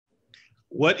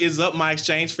What is up, my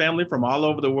exchange family from all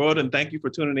over the world, and thank you for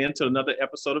tuning in to another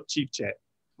episode of Chief Chat.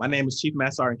 My name is Chief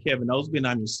Master Sergeant Kevin Osby, and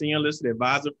I'm your senior enlisted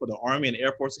advisor for the Army and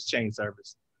Air Force Exchange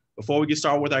Service. Before we get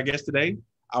started with our guest today,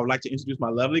 I would like to introduce my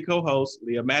lovely co-hosts,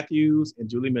 Leah Matthews and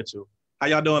Julie Mitchell. How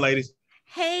y'all doing, ladies?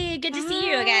 Hey, good to see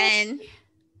you again.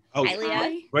 Oh, hi,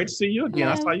 Leah. Great to see you again.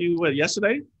 Hello. I saw you,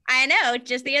 yesterday? I know,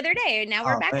 just the other day. Now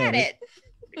we're back at it.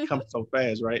 It comes so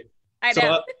fast, right? I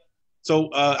know.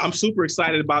 So I'm super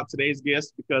excited about today's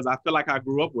guest because I feel like I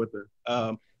grew up with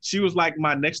her. She was like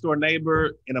my next door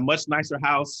neighbor in a much nicer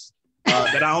house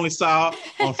that I only saw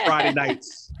on Friday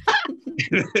nights.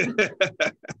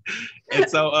 And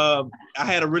so I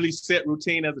had a really set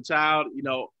routine as a child,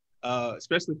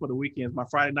 especially for the weekends. My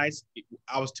Friday nights,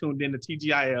 I was tuned in to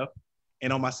TGIF,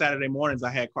 and on my Saturday mornings,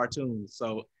 I had cartoons.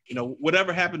 So,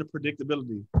 whatever happened to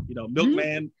predictability,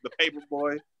 Milkman, The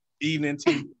Paperboy, Evening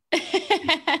Tea.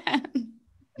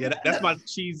 Yeah, that's my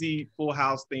cheesy Full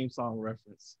House theme song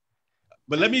reference.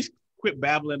 But let me quit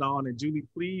babbling on, and Julie,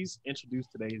 please introduce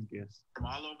today's guest from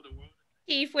all over the world.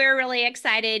 Chief, we're really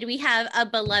excited. We have a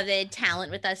beloved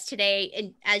talent with us today.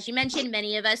 And as you mentioned,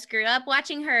 many of us grew up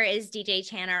watching her as DJ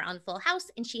Channer on Full House,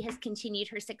 and she has continued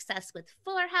her success with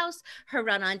Fuller House, her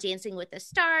run on Dancing with the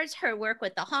Stars, her work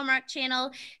with the Hallmark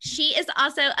Channel. She is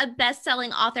also a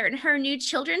best-selling author in her new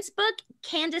children's book,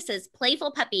 Candace's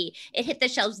Playful Puppy. It hit the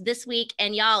shelves this week,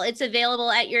 and y'all, it's available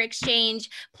at your exchange.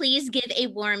 Please give a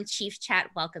warm Chief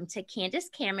Chat welcome to Candace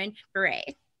Cameron Bure.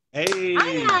 Hey.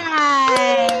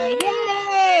 Hi.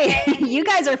 Yay. You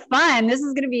guys are fun. This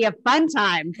is going to be a fun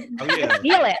time. Oh, yeah.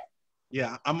 Feel it.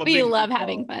 Yeah. We love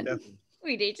having fun. Definitely.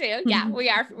 We do too. Yeah, we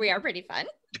are pretty fun.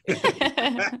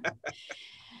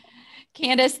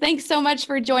 Candace, thanks so much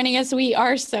for joining us. We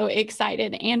are so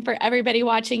excited. And for everybody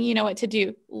watching, you know what to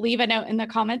do. Leave a note in the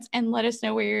comments and let us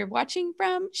know where you're watching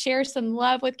from. Share some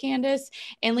love with Candace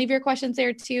and leave your questions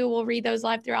there too. We'll read those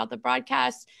live throughout the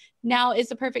broadcast. Now is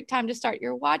the perfect time to start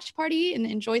your watch party and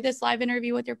enjoy this live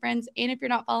interview with your friends. And if you're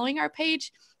not following our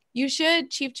page, you should.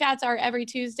 Chief Chats are every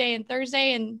Tuesday and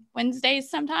Thursday and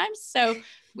Wednesdays sometimes. So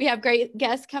we have great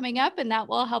guests coming up, and that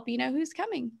will help you know who's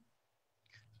coming.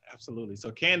 Absolutely.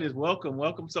 So Candace,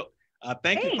 welcome. So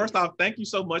thank you. First off, thank you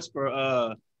so much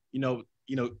for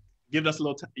giving us a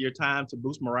little your time to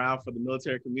boost morale for the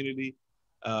military community.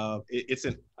 Like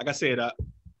I said,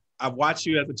 I watched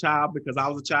you as a child because I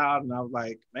was a child, and I was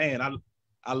like, man,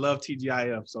 I love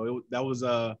TGIF. So that was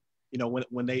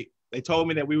when they told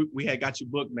me that we had got you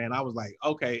booked, man, I was like,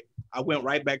 okay. I went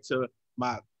right back to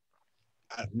my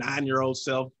 9-year-old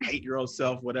self, 8-year-old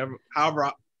self, whatever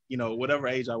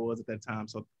age I was at that time.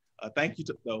 So thank you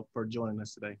though for joining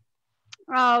us today.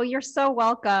 Oh, you're so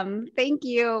welcome. Thank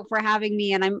you for having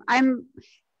me. And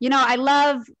I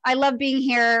love being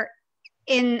here.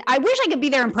 I wish I could be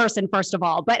there in person, first of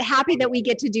all, but happy that we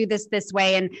get to do this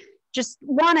way, and just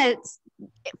want to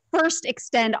first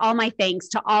extend all my thanks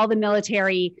to all the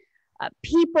military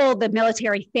people, the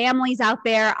military families out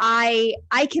there. I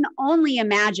can only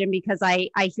imagine, because I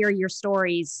hear your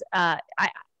stories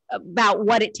about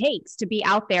what it takes to be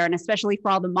out there, and especially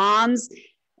for all the moms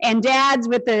and dads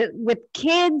with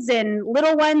kids and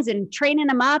little ones, and training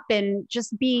them up and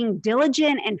just being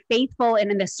diligent and faithful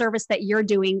and in the service that you're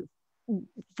doing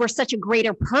for such a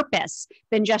greater purpose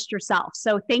than just yourself.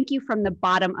 So thank you from the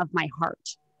bottom of my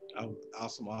heart. Oh,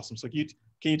 awesome. So can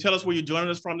you tell us where you're joining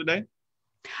us from today?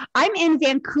 I'm in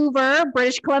Vancouver,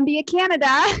 British Columbia, Canada.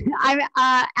 I'm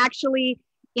actually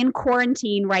in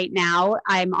quarantine right now.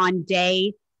 I'm on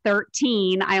day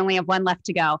 13. I only have one left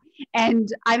to go. And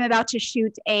I'm about to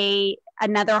shoot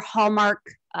another Hallmark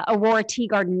Aurora Tea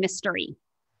Garden mystery.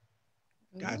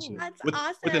 Gotcha. That's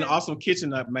with an awesome kitchen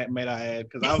that made I add,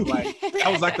 because I was like,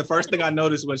 that was like the first thing I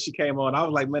noticed when she came on. I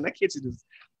was like, man, that kitchen is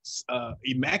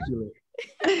immaculate.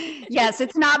 Yes,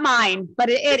 it's not mine, but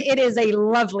it is a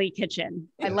lovely kitchen.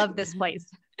 I love this place.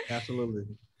 Absolutely.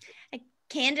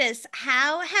 Candace,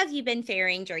 how have you been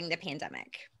faring during the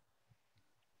pandemic?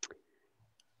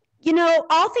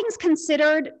 All things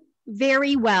considered,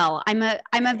 very well. I'm a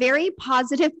very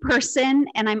positive person,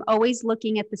 and I'm always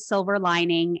looking at the silver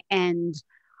lining, and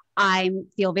I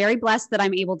feel very blessed that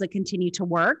I'm able to continue to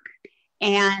work.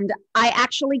 And I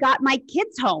actually got my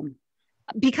kids home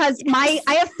because I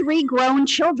have 3 grown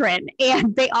children,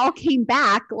 and they all came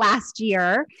back last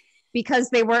year because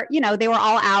they were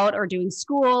all out or doing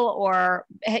school or,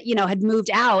 had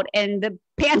moved out, and the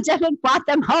pandemic brought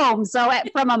them home. So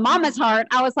from a mama's heart,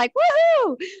 I was like,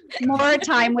 woohoo, more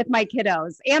time with my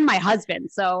kiddos and my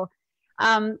husband. So,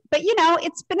 but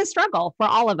it's been a struggle for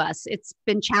all of us. It's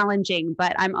been challenging,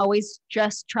 but I'm always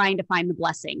just trying to find the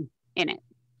blessing in it.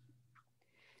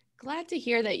 glad to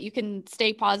hear that you can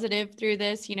stay positive through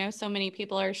this. You know, so many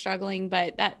people are struggling,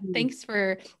 but thanks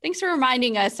for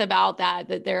reminding us about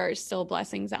that there are still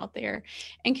blessings out there.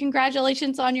 And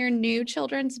congratulations on your new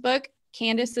children's book,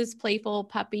 Candace's Playful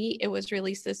Puppy. It was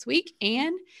released this week,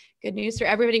 and good news for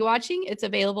everybody watching. It's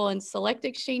available in select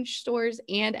exchange stores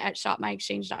and at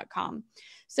shopmyexchange.com.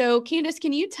 So Candace,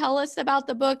 can you tell us about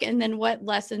the book and then what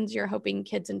lessons you're hoping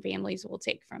kids and families will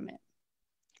take from it?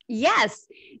 Yes.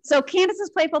 So Candace's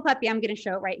Playful Puppy, I'm going to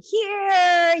show it right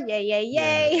here. Yay, yay,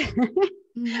 yay.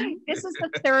 Yeah. This is the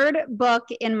third book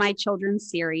in my children's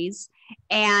series.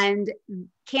 And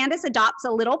Candace adopts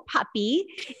a little puppy,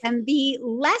 and the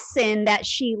lesson that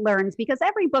she learns, because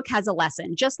every book has a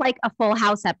lesson, just like a Full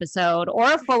House episode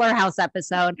or a Fuller House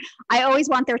episode, I always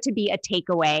want there to be a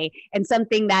takeaway and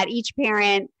something that each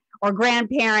parent or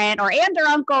grandparent or aunt or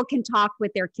uncle can talk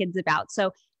with their kids about.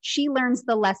 So she learns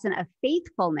the lesson of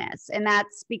faithfulness. And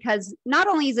that's because not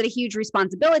only is it a huge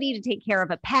responsibility to take care of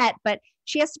a pet, but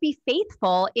she has to be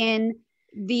faithful in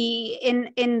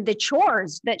the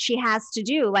chores that she has to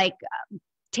do, like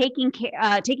taking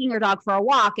her dog for a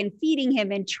walk and feeding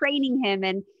him and training him.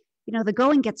 And, you know, the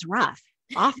going gets rough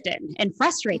often and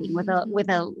frustrating with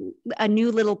a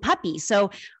new little puppy.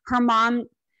 So her mom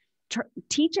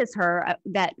teaches her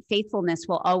that faithfulness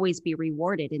will always be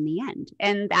rewarded in the end.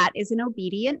 And that is an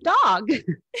obedient dog.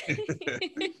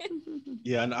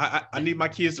 Yeah. And I need my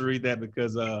kids to read that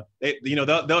because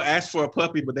they'll ask for a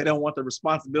puppy, but they don't want the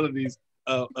responsibilities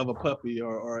of a puppy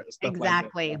or stuff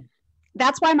exactly. like that.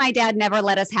 That's why my dad never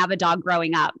let us have a dog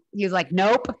growing up. He was like,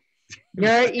 nope.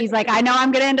 He's like, I know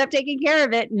I'm going to end up taking care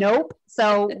of it. Nope.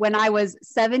 So when I was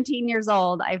 17 years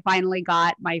old, I finally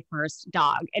got my first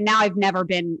dog. And now I've never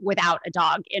been without a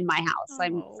dog in my house.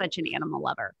 I'm such an animal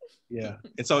lover. Yeah.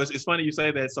 And so it's funny you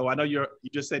say that. So I know you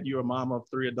just said you're a mom of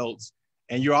 3 adults,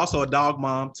 and you're also a dog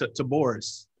mom to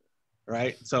Boris,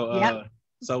 right? So, yep.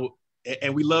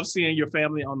 And we love seeing your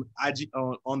family on IG,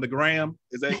 on the gram.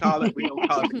 Is that called it? We don't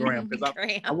call it the gram because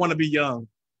I want to be young.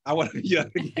 I want to be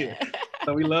young again.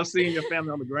 So we love seeing your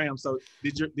family on the gram. So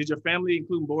did your family,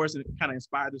 including Boris, kind of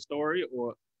inspire the story,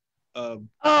 or? Oh,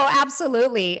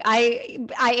 absolutely. I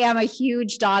am a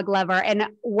huge dog lover. And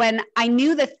when I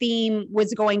knew the theme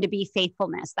was going to be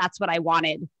faithfulness, that's what I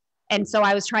wanted. And so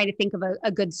I was trying to think of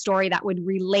a good story that would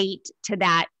relate to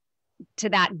that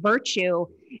virtue.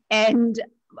 And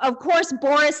of course,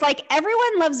 Boris, like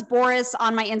everyone loves Boris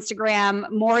on my Instagram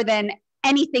more than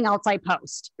anything else I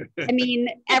post. I mean,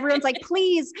 everyone's like,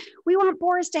 please, we want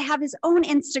Boris to have his own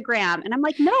Instagram. And I'm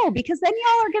like, no, because then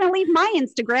y'all are going to leave my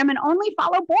Instagram and only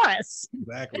follow Boris.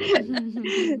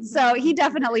 Exactly. So he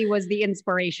definitely was the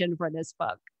inspiration for this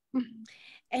book.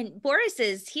 And Boris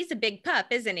he's a big pup,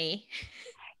 isn't he?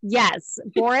 Yes,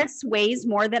 Boris weighs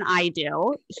more than I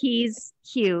do. He's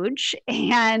huge,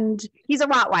 and he's a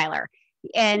Rottweiler.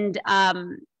 And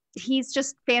he's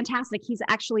just fantastic. He's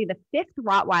actually the 5th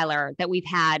Rottweiler that we've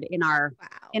had in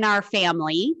our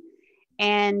family.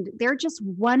 And they're just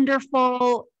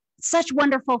wonderful, such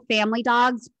wonderful family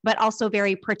dogs, but also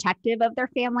very protective of their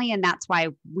family. And that's why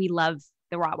we love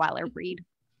the Rottweiler breed.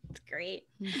 That's great.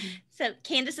 Mm-hmm. So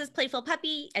Candace's Playful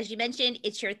Puppy, as you mentioned,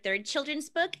 it's your 3rd children's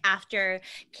book after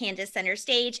Candace Center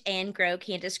Stage and Grow,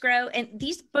 Candace Grow. And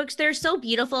these books, they're so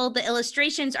beautiful. The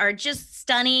illustrations are just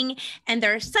stunning, and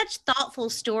they're such thoughtful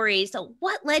stories. So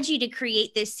what led you to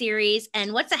create this series,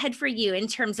 and what's ahead for you in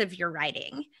terms of your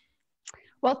writing?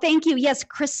 Well, thank you. Yes,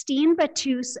 Christine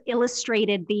Battus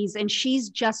illustrated these, and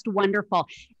she's just wonderful.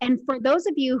 And for those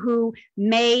of you who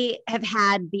may have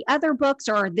had the other books,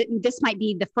 or this might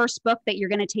be the first book that you're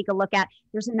going to take a look at,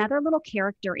 there's another little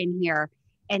character in here,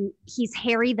 and he's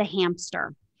Harry the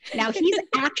hamster. Now, he's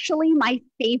actually my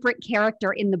favorite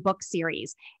character in the book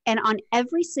series. And on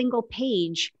every single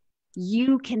page,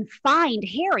 you can find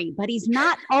Harry, but he's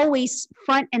not always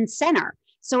front and center.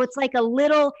 So it's like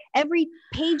every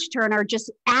page turner, just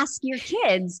ask your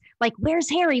kids, like, where's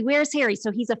Harry? Where's Harry?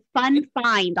 So he's a fun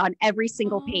find on every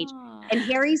single page. And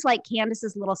Harry's like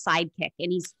Candace's little sidekick,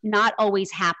 and he's not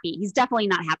always happy. He's definitely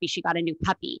not happy she got a new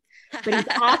puppy, but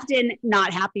he's often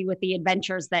not happy with the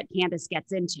adventures that Candace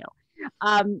gets into.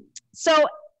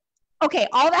 Okay,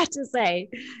 all that to say,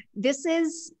 this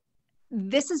has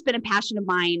been a passion of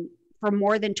mine for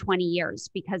more than 20 years,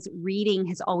 because reading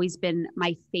has always been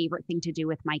my favorite thing to do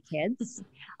with my kids.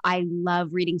 I love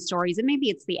reading stories, and maybe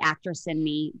it's the actress in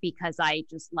me, because I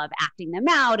just love acting them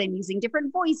out and using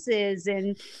different voices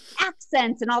and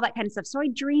accents and all that kind of stuff. So I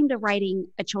dreamed of writing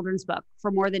a children's book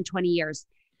for more than 20 years.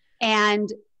 And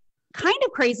kind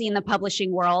of crazy in the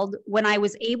publishing world, when I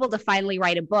was able to finally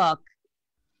write a book,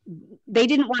 they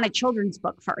didn't want a children's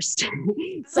book first.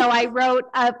 So I wrote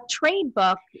a trade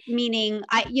book, meaning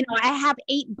I have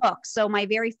 8 books. So my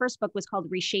very first book was called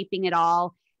Reshaping It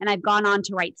All. And I've gone on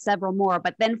to write several more.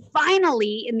 But then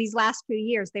finally, in these last few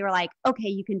years, they were like, okay,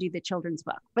 you can do the children's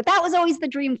book. But that was always the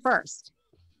dream first.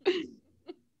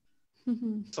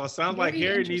 So it sounds like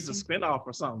Harry needs a spinoff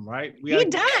or something, right? He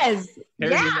does.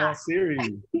 Harry needs a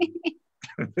series.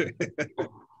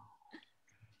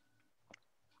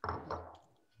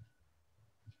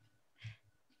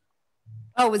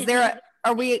 Oh,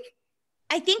 are we?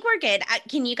 I think we're good.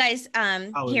 Can you guys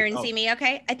hear and see me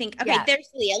okay? I think, okay, yeah. There's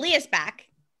Leah. Leah's back.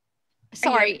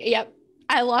 Sorry. Yep.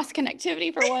 I lost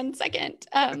connectivity for 1 second.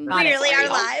 We really are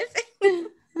live.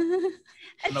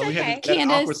 It's okay.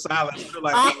 Candace. Awkward silence.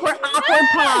 Like, awkward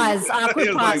pause.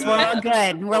 Awkward pause. We're all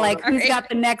good. We're like, who's got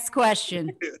the next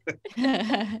question?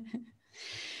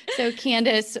 So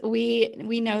Candace, we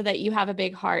know that you have a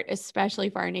big heart, especially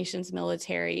for our nation's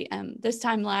military. This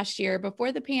time last year,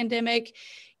 before the pandemic,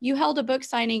 you held a book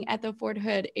signing at the Fort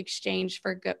Hood Exchange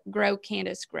for Grow,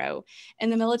 Candace, Grow.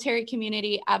 And the military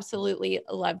community absolutely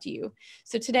loved you.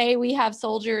 So today we have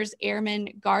soldiers, airmen,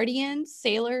 guardians,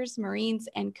 sailors, Marines,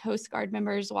 and Coast Guard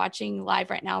members watching live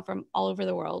right now from all over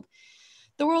the world.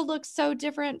 The world looks so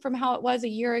different from how it was a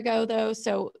year ago, though.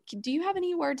 So do you have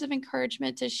any words of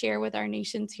encouragement to share with our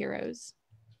nation's heroes?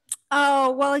 Oh,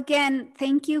 well, again,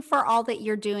 thank you for all that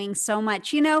you're doing so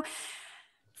much. You know,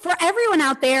 for everyone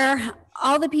out there,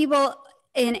 all the people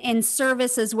in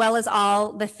service, as well as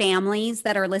all the families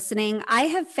that are listening, I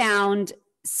have found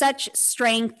such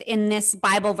strength in this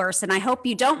Bible verse. And I hope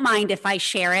you don't mind if I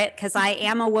share it, because I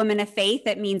am a woman of faith.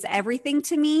 It means everything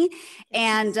to me.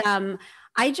 And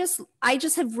I just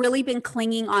have really been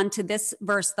clinging on to this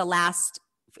verse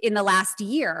in the last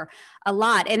year a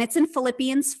lot. And it's in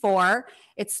Philippians 4.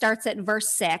 It starts at verse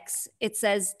 6. It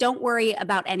says, don't worry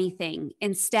about anything.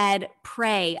 Instead,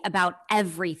 pray about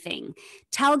everything.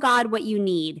 Tell God what you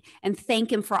need and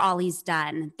thank him for all he's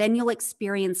done. Then you'll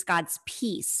experience God's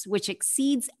peace, which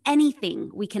exceeds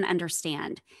anything we can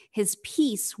understand. His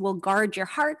peace will guard your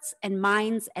hearts and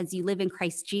minds as you live in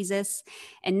Christ Jesus.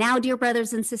 And now, dear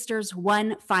brothers and sisters,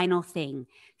 one final thing.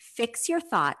 Fix your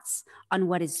thoughts on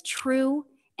what is true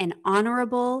and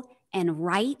honorable and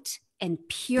right and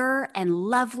pure and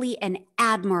lovely and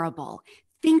admirable.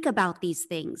 Think about these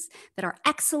things that are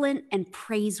excellent and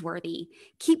praiseworthy.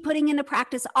 Keep putting into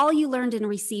practice all you learned and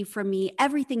received from me,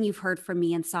 everything you've heard from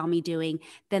me and saw me doing.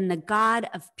 Then the God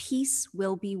of peace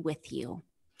will be with you.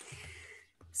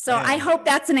 So I hope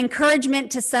that's an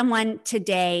encouragement to someone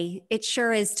today. It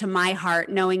sure is to my heart,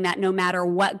 knowing that no matter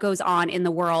what goes on in the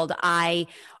world, I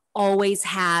always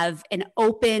have an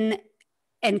open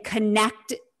and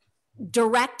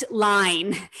direct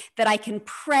line that I can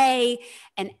pray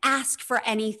and ask for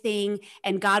anything,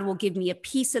 and God will give me a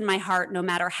peace in my heart no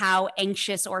matter how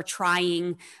anxious or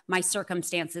trying my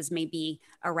circumstances may be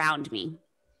around me.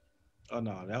 Oh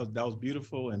no, that was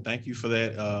beautiful, and thank you for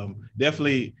that.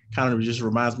 Definitely kind of just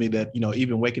reminds me that, you know,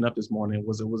 even waking up this morning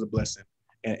was a blessing,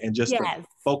 and just to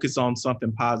focus on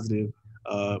something positive,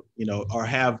 you know, or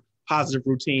have positive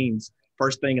routines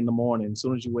first thing in the morning. As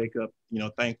soon as you wake up, you know,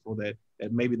 thankful that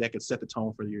maybe that could set the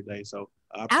tone for your day. So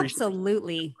I appreciate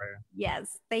absolutely.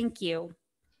 Yes, thank you.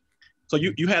 So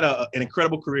you had an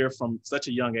incredible career from such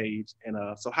a young age, and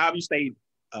so how have you stayed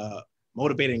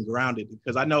motivated and grounded?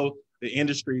 Because I know the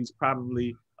industry is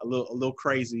probably a little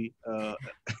crazy,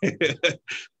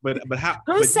 but how?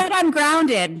 Who said I'm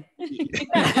grounded?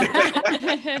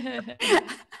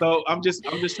 So I'm just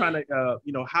trying to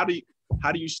you know, how do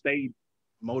you stay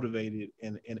motivated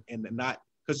and not,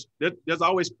 because there's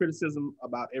always criticism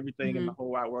about everything in the whole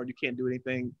wide world. You can't do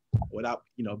anything without,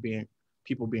 you know,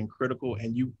 people being critical,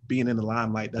 and you being in the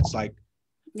limelight. That's like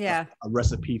a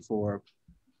recipe for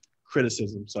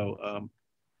criticism. So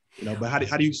you know, but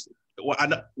how do you? Well,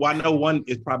 I know one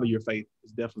is probably your faith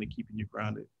is definitely keeping you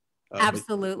grounded.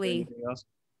 Absolutely. Anything else?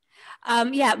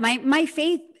 Yeah, my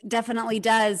faith definitely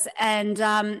does. And, you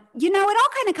know, it all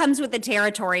kind of comes with the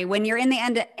territory. When you're in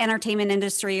the entertainment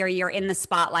industry or you're in the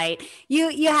spotlight,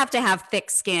 you have to have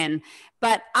thick skin.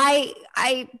 But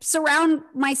I surround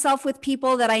myself with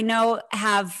people that I know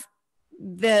have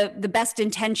the best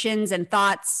intentions and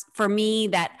thoughts for me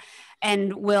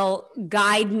and will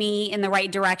guide me in the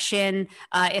right direction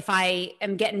if I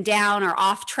am getting down or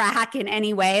off track in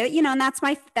any way, you know, and that's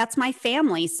my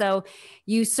family. So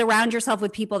you surround yourself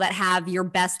with people that have your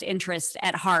best interest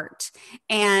at heart.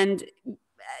 And,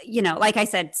 you know, like I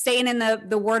said, staying in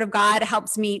the Word of God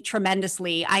helps me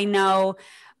tremendously. I know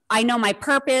my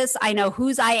purpose. I know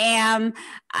whose I am.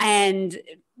 And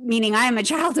meaning I am a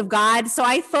child of God. So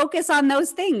I focus on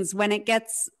those things when it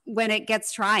gets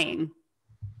trying.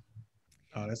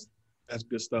 Oh, that's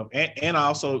good stuff. And I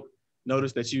also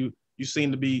noticed that you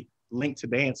seem to be linked to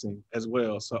dancing as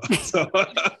well. So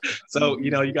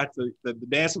you know, you got the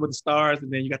Dancing with the Stars,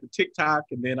 and then you got the TikTok,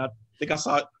 and then I think I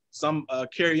saw some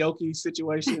karaoke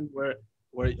situation where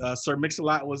Sir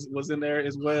Mix-a-Lot was in there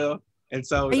as well. And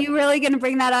so, are you really going to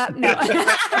bring that up? No.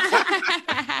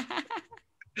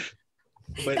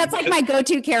 That's like my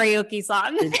go-to karaoke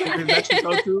song. Is that your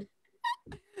go-to?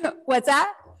 What's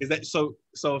that? Is that so?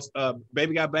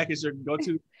 Baby Got Back is your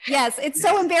go-to? Yes, it's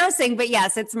so embarrassing, but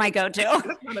yes, it's my go-to.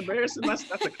 That's not embarrassing. That's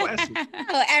a classic.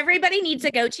 Oh, everybody needs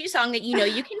a go-to song that you know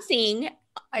you can sing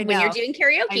when you're doing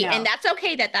karaoke, and that's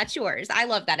okay that's yours. I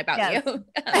love that about you.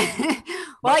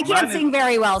 Well, I can't sing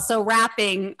very well, so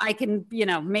rapping, I can, you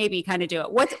know, maybe kind of do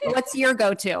it. What's your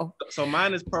go-to? So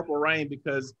mine is Purple Rain,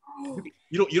 because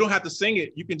you don't have to sing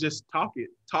it. You can just talk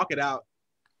it out.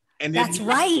 And then that's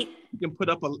right. You can put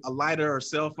up a lighter or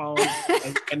cell phone,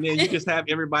 and then you just have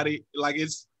everybody, like,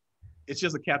 it's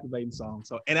just a captivating song.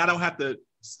 So, and I don't have to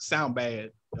sound bad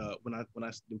when I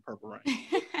do Purple Rain.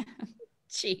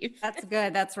 Chief. That's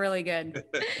good. That's really good.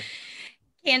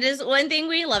 Candace, one thing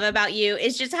we love about you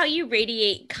is just how you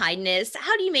radiate kindness.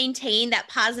 How do you maintain that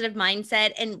positive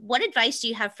mindset? And what advice do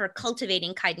you have for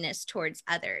cultivating kindness towards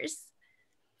others?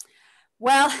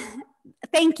 Well,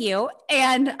 thank you.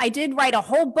 And I did write a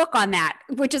whole book on that,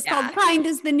 which is called Kind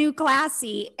is the New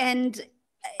Classy. And,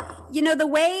 you know, the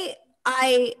way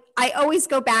I always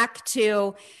go back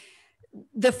to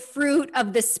the fruit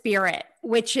of the Spirit,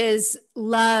 which is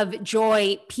love,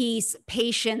 joy, peace,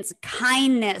 patience,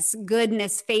 kindness,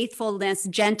 goodness, faithfulness,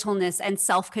 gentleness, and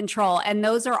self-control. And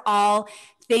those are all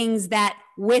things that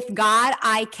with God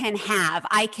I can have.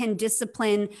 I can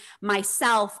discipline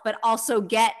myself, but also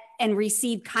get and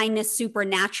receive kindness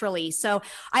supernaturally. So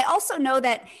I also know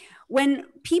that when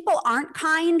people aren't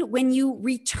kind, when you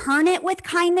return it with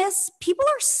kindness, people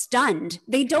are stunned.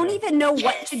 They don't even know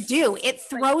what to do. It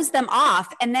throws them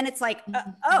off. And then it's like,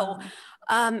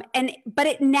 but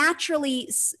it naturally,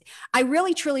 I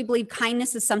really truly believe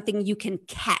kindness is something you can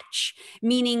catch,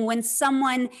 meaning when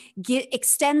someone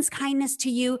extends kindness to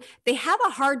you, they have a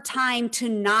hard time to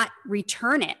not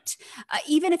return it.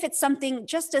 Even if it's something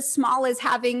just as small as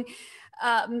having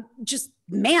just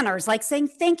manners, like saying,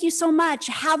 thank you so much.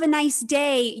 Have a nice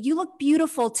day. You look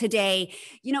beautiful today.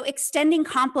 You know, extending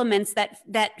compliments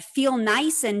that feel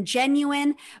nice and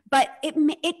genuine, but it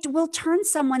will turn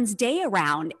someone's day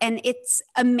around. And it's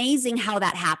amazing how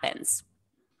that happens.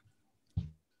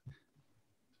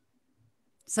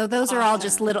 So those are all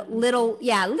just little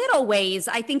ways.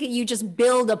 I think that you just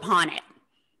build upon it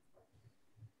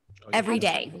every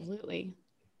day.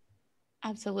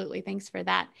 Absolutely. Thanks for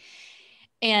that.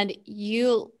 And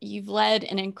you've led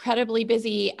an incredibly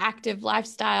busy, active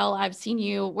lifestyle. I've seen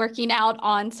you working out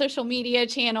on social media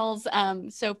channels.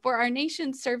 So for our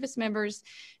nation's service members,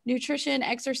 nutrition,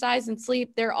 exercise, and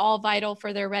sleep, they're all vital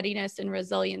for their readiness and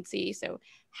resiliency. So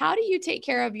how do you take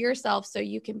care of yourself so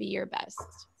you can be your best?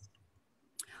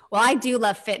 Well, I do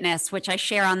love fitness, which I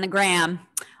share on the gram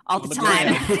all the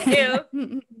time.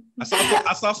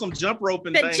 I saw some jump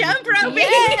roping. The jump roping.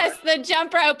 Yes, the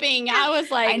jump roping. I was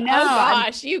like, oh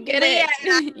gosh, you get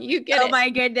it. You get it. Oh my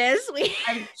goodness.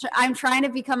 I'm trying to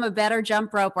become a better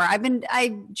jump roper.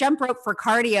 I jump rope for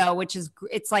cardio, which is,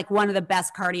 it's like one of the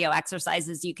best cardio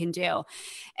exercises you can do.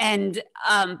 And,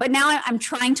 but now I'm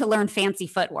trying to learn fancy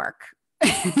footwork.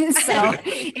 So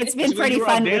it's been pretty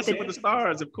fun. Dancing with the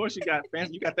Stars. Of course, you got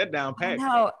that down pat.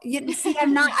 No, you see,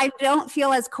 I don't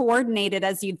feel as coordinated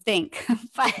as you'd think,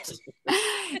 but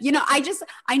you know,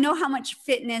 I know how much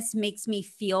fitness makes me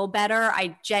feel better.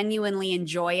 I genuinely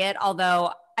enjoy it,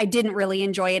 although I didn't really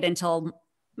enjoy it until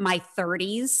my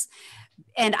 30s.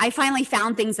 And I finally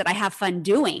found things that I have fun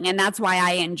doing, and that's why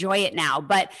I enjoy it now.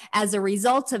 But as a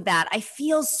result of that, I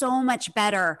feel so much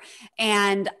better,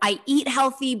 and I eat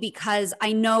healthy because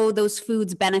I know those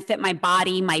foods benefit my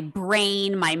body, my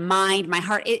brain, my mind, my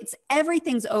heart.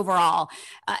 Everything's overall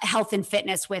health and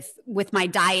fitness with my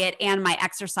diet and my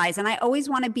exercise. And I always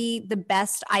want to be the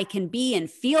best I can be and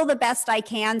feel the best I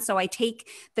can. So I take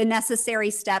the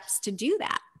necessary steps to do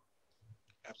that.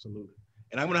 Absolutely.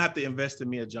 And I'm gonna have to invest in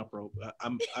me a jump rope.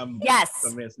 I'm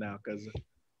convinced now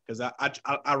because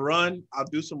I run. I'll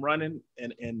do some running,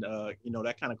 and you know,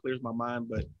 that kind of clears my mind.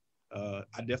 But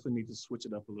I definitely need to switch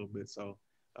it up a little bit. So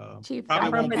Chief,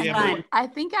 I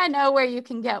think I know where you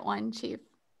can get one, Chief.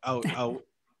 Oh,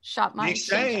 Shop my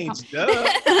exchange.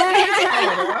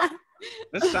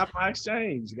 Let's shop my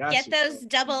exchange. Gotcha. Get those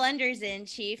double unders in,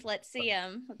 Chief. Let's see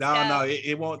them. No,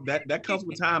 it won't. That comes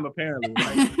with time, apparently.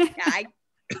 Right?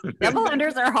 Yeah, double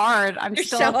unders are hard. I'm they're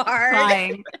still so hard.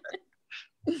 trying.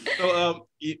 So,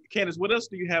 Candace, what else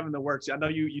do you have in the works? I know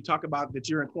you talk about that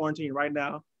you're in quarantine right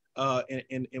now,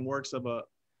 in works of a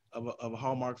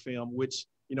Hallmark film, which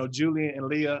Julian and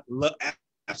Leah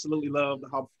absolutely love.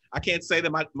 I can't say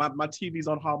that my TV's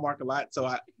on Hallmark a lot, so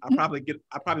I probably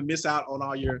miss out on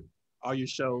all your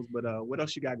shows. But what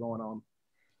else you got going on?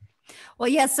 Well,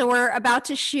 yeah, so we're about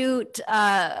to shoot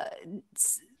our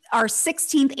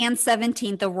 16th and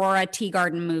 17th Aurora Tea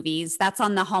Garden movies. That's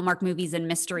on the Hallmark Movies and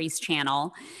Mysteries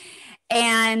channel.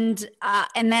 And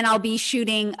then I'll be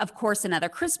shooting, of course, another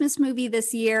Christmas movie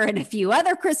this year and a few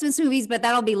other Christmas movies, but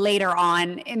that'll be later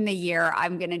on in the year.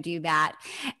 I'm going to do that.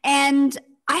 And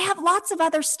I have lots of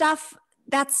other stuff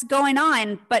that's going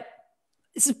on, but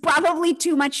this is probably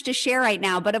too much to share right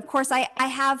now. But of course, I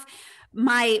have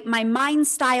my Mind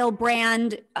Style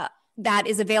brand that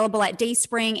is available at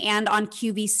Dayspring and on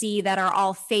QVC that are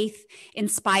all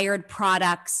faith-inspired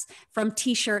products, from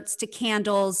t-shirts to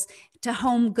candles to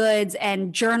home goods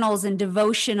and journals and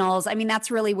devotionals. I mean, that's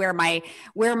really where my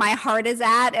heart is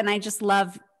at. And I just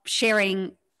love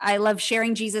sharing. I love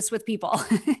sharing Jesus with people.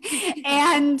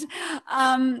 And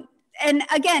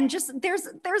again, just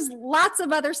there's lots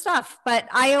of other stuff, but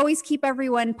I always keep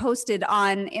everyone posted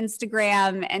on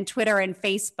Instagram and Twitter and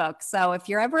Facebook. So if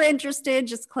you're ever interested,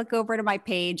 just click over to my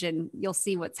page and you'll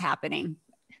see what's happening.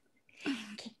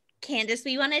 Candace,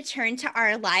 we want to turn to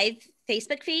our live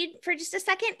Facebook feed for just a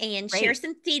second and share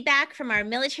some feedback from our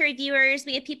military viewers.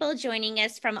 We have people joining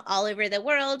us from all over the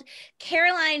world.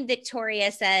 Caroline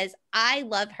Victoria says, I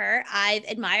love her. I've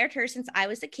admired her since I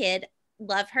was a kid.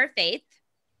 Love her faith.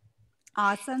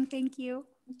 Awesome. Thank you.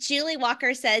 Julie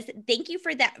Walker says, thank you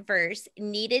for that verse.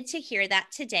 Needed to hear that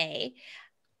today.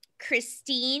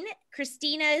 Christina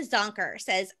Zonker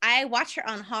says, I watch her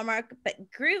on Hallmark,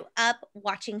 but grew up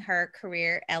watching her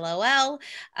career. LOL.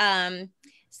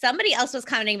 Somebody else was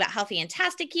commenting about how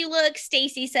fantastic you look.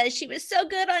 Stacy says she was so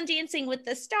good on Dancing with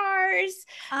the Stars.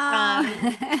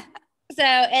 So,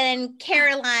 and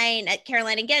Caroline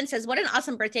again says, what an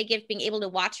awesome birthday gift being able to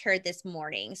watch her this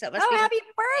morning. So it must be happy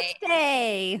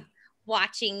birthday.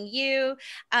 Watching you.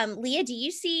 Leah, do you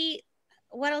see,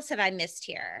 what else have I missed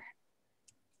here?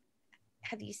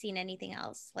 Have you seen anything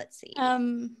else? Let's see.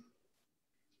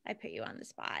 I put you on the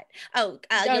spot.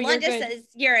 Yolanda says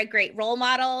you're a great role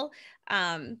model.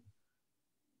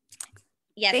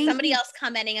 Yes, somebody else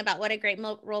commenting about what a great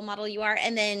role model you are.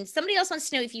 And then somebody else wants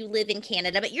to know if you live in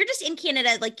Canada, but you're just in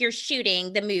Canada, like you're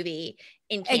shooting the movie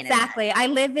in Canada. Exactly.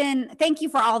 Thank you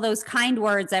for all those kind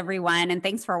words, everyone. And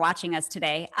thanks for watching us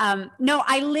today. No,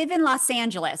 I live in Los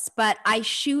Angeles, but I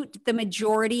shoot the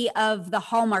majority of the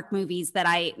Hallmark movies that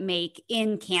I make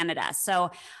in Canada. So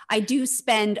I do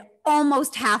spend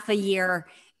almost half a year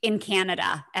in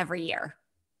Canada every year.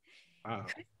 Wow.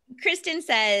 Kristen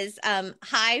says,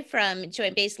 hi from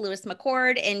Joint Base Lewis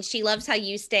McCord, and she loves how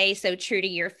you stay so true to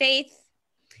your faith.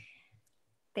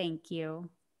 Thank you.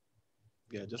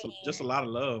 Yeah, just a lot of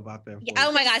love out there.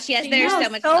 Oh my gosh, yes, there's so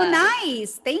much so love.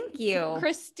 Nice. Thank you.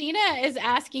 Christina is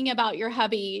asking about your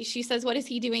hubby. She says, what is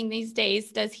he doing these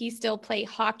days? Does he still play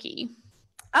hockey?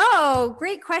 Oh,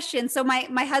 great question. So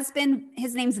my husband,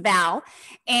 his name's Val,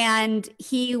 and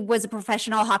he was a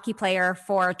professional hockey player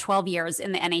for 12 years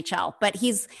in the NHL, but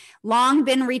he's long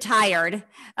been retired.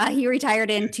 He retired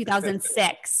in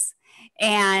 2006.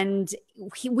 And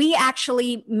we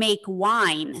actually make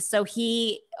wine. So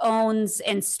he owns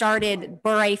and started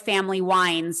Bure Family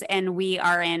Wines, and we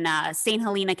are in St.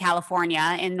 Helena,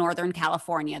 California, in Northern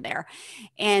California there.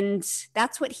 And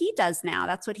that's what he does now.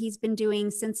 That's what he's been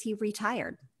doing since he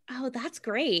retired. Oh, that's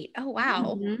great. Oh,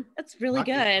 wow. Mm-hmm. That's really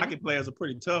good. Hockey players are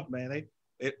pretty tough, man.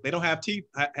 They don't have teeth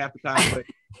half the time, but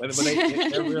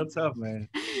they're real tough, man.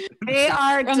 They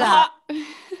are tough.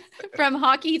 From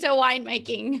hockey to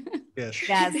winemaking. Yes.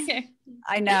 Yes.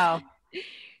 I know.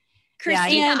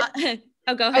 Christina.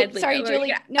 Go ahead. Sorry,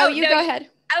 Julie. No, go ahead.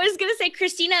 I was going to say,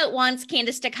 Christina wants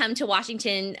Candace to come to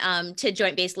Washington to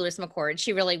Joint Base Lewis McCord.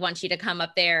 She really wants you to come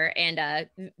up there and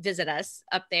visit us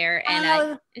up there.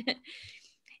 And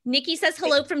Nikki says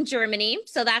hello from Germany.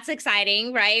 So that's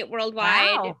exciting, right?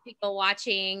 Worldwide. Wow. People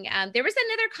watching. There was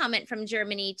another comment from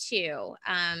Germany too,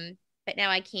 but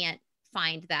now I can't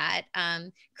find that.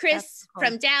 Chris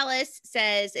from Dallas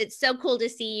says, it's so cool to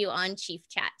see you on Chief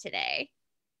Chat today.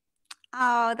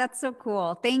 Oh, that's so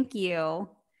cool. Thank you.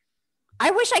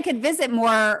 I wish I could visit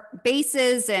more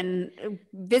bases and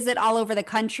visit all over the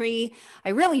country. I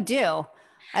really do.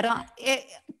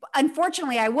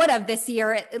 Unfortunately, I would have this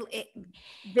year it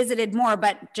visited more,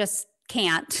 but just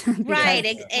can't. Right,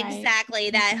 exactly.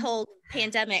 That whole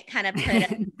pandemic kind of put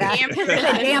a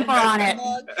damper on it.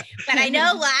 But I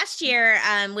know last year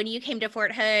when you came to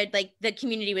Fort Hood, like the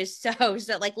community was so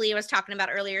like Leah was talking about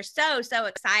earlier, so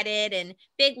excited, and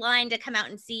big line to come out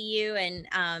and see you. And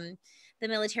the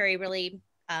military really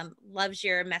loves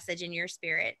your message and your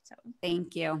spirit. So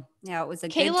thank you. Yeah, it was a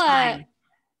good time.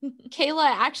 Kayla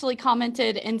actually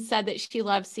commented and said that she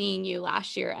loved seeing you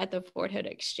last year at the Fort Hood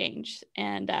Exchange.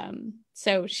 And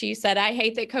so she said, I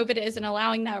hate that COVID isn't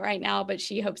allowing that right now, but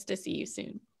she hopes to see you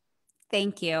soon.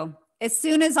 Thank you. As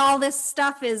soon as all this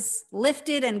stuff is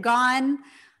lifted and gone,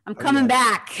 I'm coming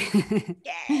back.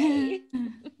 Yay.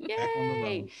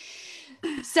 Yay.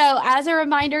 So as a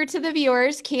reminder to the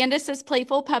viewers, Candace's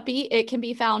Playful Puppy, it can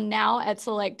be found now at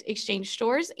select Exchange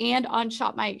stores and on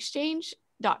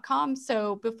shopmyexchange.com.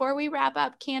 So before we wrap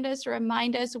up, Candace,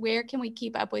 remind us, where can we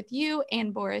keep up with you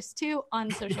and Boris too on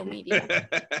social media?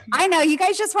 I know you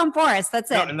guys just want Boris. That's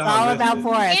it. It's all about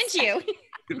Boris. And you.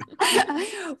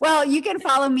 Well, you can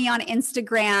follow me on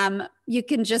Instagram. You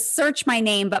can just search my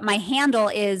name, but my handle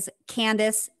is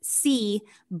Candace C.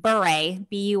 Bure,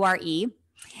 B-U-R-E.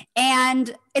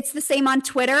 And it's the same on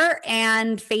Twitter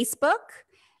and Facebook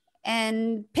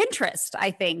and Pinterest, I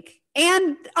think,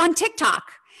 and on TikTok.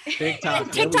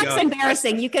 TikTok's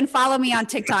embarrassing. You can follow me on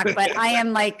TikTok, but I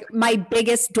am like my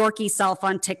biggest dorky self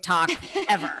on TikTok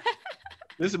ever.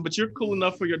 Listen, but you're cool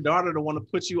enough for your daughter to want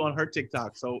to put you on her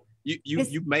TikTok. So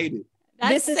you've made it.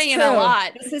 That's saying a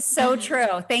lot. This is so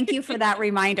true. Thank you for that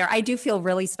reminder. I do feel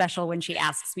really special when she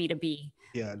asks me to be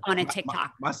on a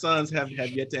TikTok. My sons have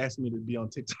yet to ask me to be on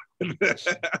TikTok.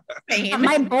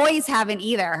 My boys haven't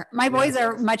either. My boys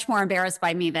are much more embarrassed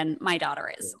by me than my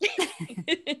daughter is.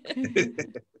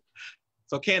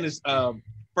 So Candace,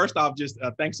 first off, just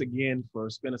thanks again for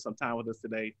spending some time with us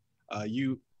today.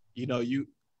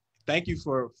 Thank you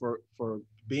for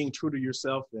being true to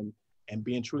yourself and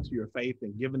being true to your faith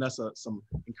and giving us some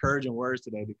encouraging words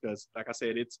today, because like I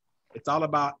said, it's all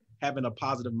about having a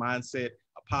positive mindset,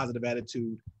 a positive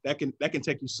attitude that can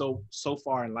take you so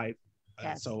far in life.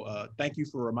 Yes. So thank you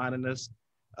for reminding us.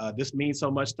 This means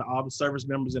so much to all the service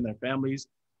members and their families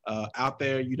out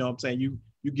there. You know what I'm saying? You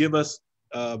give us,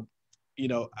 I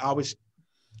always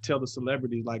tell the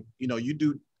celebrities, like, you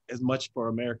do as much for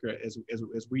America as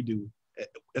we do,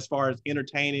 as far as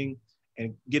entertaining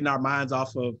and getting our minds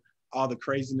off of all the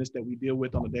craziness that we deal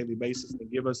with on a daily basis,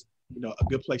 and give us, a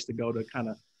good place to go to kind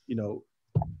of,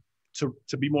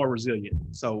 to be more resilient.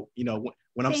 So,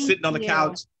 when I'm sitting on the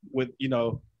couch with,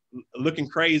 looking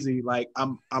crazy, like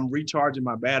I'm recharging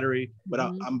my battery, but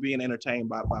I'm being entertained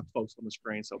by folks on the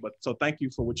screen. So thank you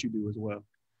for what you do as well.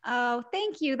 Oh,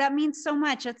 thank you. That means so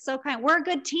much. It's so kind. We're a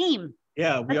good team.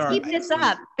 Yeah, we are. Keep this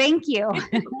up. Thank you.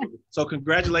 So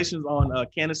congratulations on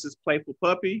Candace's Playful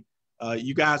Puppy.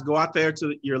 You guys go out there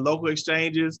to your local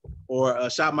exchanges or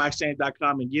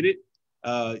shopmyexchange.com and get it.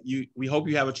 We hope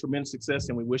you have a tremendous success,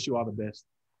 and we wish you all the best.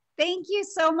 Thank you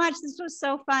so much. This was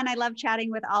so fun. I love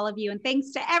chatting with all of you. And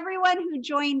thanks to everyone who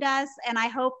joined us. And I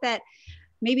hope that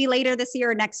maybe later this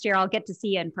year or next year, I'll get to see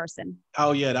you in person.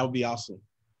 Oh, yeah, that would be awesome.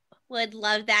 Would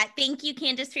love that. Thank you,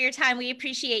 Candace, for your time. We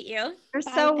appreciate you. You're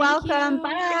so welcome.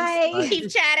 Bye. Keep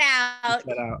chat out. Keep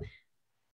chat out.